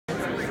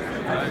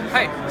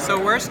Hi,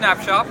 so we're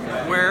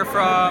SnapShop. We're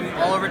from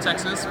all over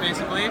Texas,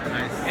 basically,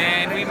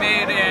 and we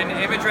made an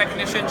image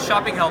recognition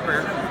shopping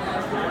helper.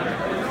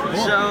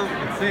 Cool.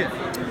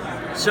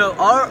 So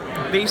our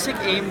basic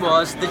aim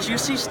was that you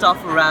see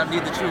stuff around you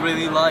that you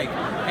really like,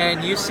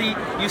 and you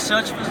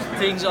search for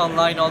things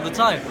online all the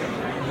time.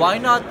 Why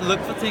not look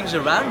for things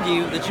around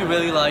you that you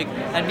really like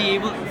and be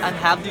able and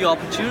have the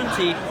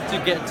opportunity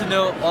to get to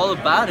know all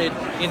about it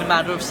in a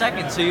matter of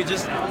seconds? So you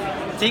just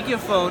take your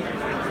phone.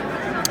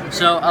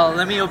 So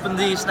let me open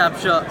the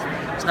SnapShop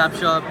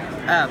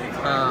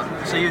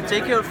app. So you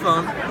take your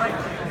phone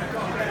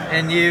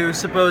and you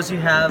suppose you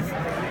have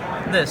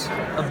this,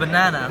 a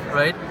banana,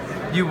 right?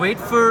 You wait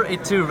for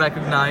it to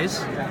recognize.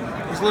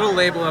 There's a little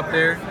label up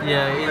there.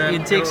 Yeah,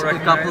 it takes a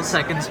couple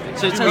seconds.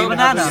 So it says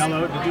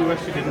banana. Did you wish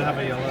you didn't have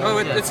a yellow? Oh,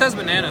 it says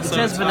banana. It So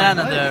says it's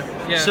banana fine.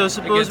 there. Yeah, So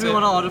suppose it we gets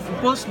want to order from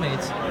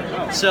Postmates.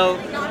 So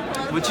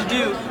what you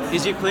do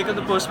is you click on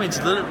the Postmates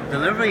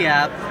delivery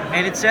app,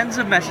 and it sends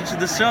a message to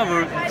the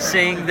server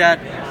saying that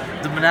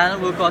the banana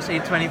will cost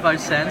 8.25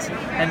 cents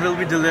and will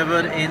be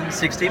delivered in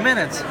 60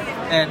 minutes.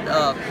 And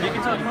you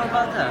can talk more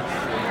about that.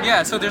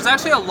 Yeah, so there's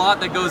actually a lot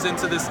that goes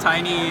into this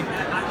tiny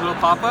little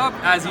pop-up,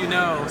 as you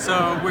know.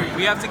 So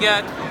we have to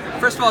get,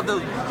 first of all, the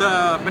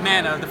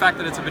banana, the fact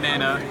that it's a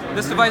banana,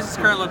 this device's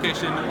current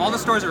location, all the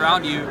stores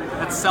around you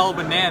that sell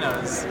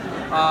bananas,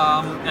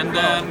 and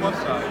then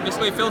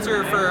basically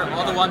filter for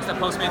all the ones that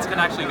Postmates can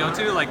actually go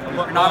to, like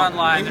they're not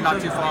online, they're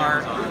not too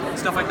far,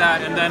 stuff like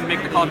that, and then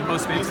make the call to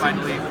Postmates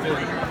finally.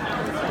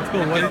 That's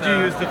cool. What did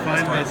you use to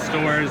find the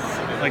stores,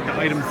 like the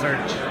item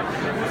search?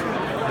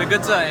 The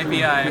Goodza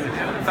API,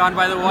 found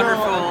by the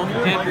wonderful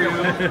Andrew.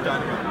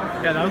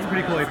 Yeah, that was a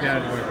pretty cool API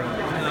to work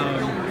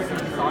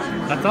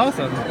with. That's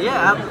awesome.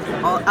 Yeah,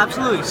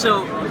 absolutely.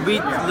 So we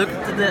looked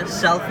at the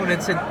cell phone,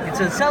 it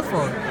said cell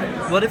phone.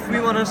 What if we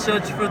want to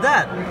search for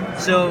that?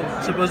 So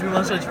suppose we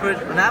want to search for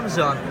it on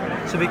Amazon.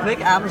 So we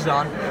click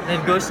Amazon,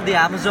 and it goes to the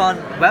Amazon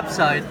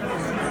website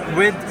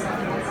with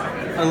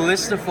a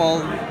list of all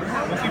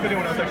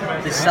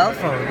the cell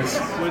phones.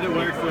 Would it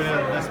work with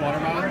this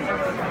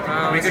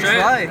watermelon? We could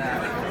try.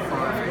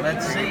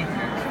 Let's see.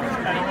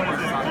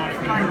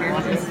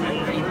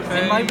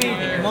 It might be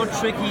more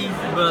tricky,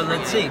 but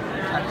let's see.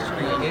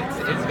 Actually,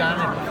 it's done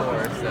it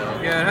before,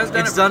 so... Yeah, it has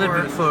done It's done it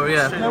before,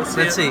 yeah.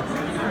 Let's see.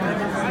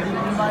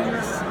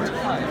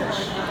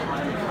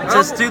 It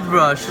says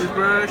toothbrush.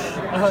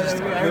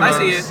 I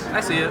see it.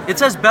 I see it. It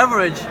says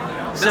beverage,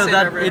 so say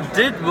that beverage. it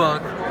did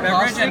work.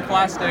 Beverage and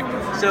plastic.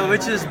 So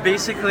which is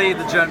basically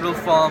the general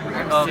form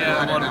of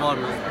Yeah. one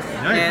model.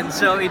 Nice. And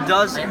so it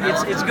does.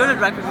 It's good at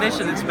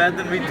recognition. It's better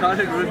than we thought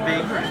it would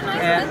be.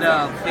 And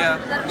Yeah,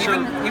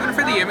 even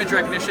for the image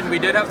recognition, we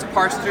did have to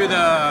parse through the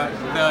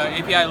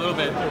API a little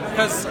bit,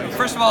 because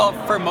first of all,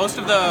 for most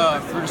of the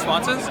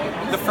responses,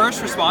 the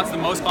first response, the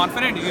most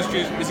confident,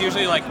 is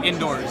usually like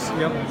indoors.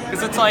 Yep.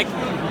 Because it's like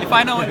if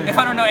I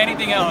don't know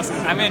anything else,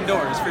 I'm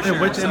indoors for sure.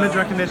 And which So, image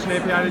recognition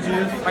API did you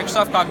use?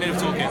 Microsoft Cognitive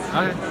Toolkit.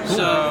 Okay, cool.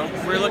 So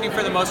we're looking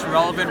for the most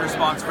relevant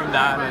response from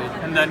that,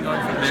 and then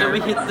going from there. so we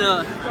hit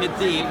the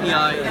API.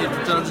 It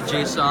returns a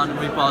JSON.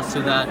 We pass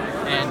through that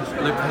and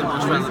look for the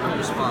most relevant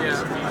response.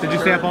 Yeah. Did you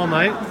stay up all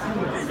night?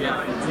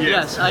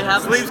 Yes, I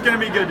have. Sleep's gonna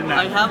be good I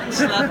tonight. haven't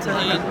slept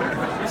in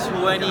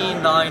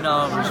 29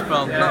 hours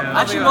probably. No, Yeah.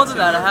 actually more than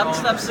that. I haven't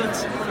slept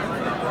since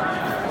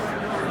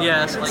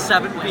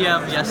 7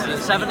 p.m. yesterday,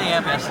 7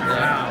 a.m. yesterday.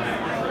 Wow.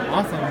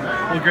 Awesome.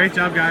 Well, great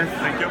job, guys.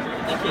 Thank you.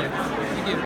 Thank you.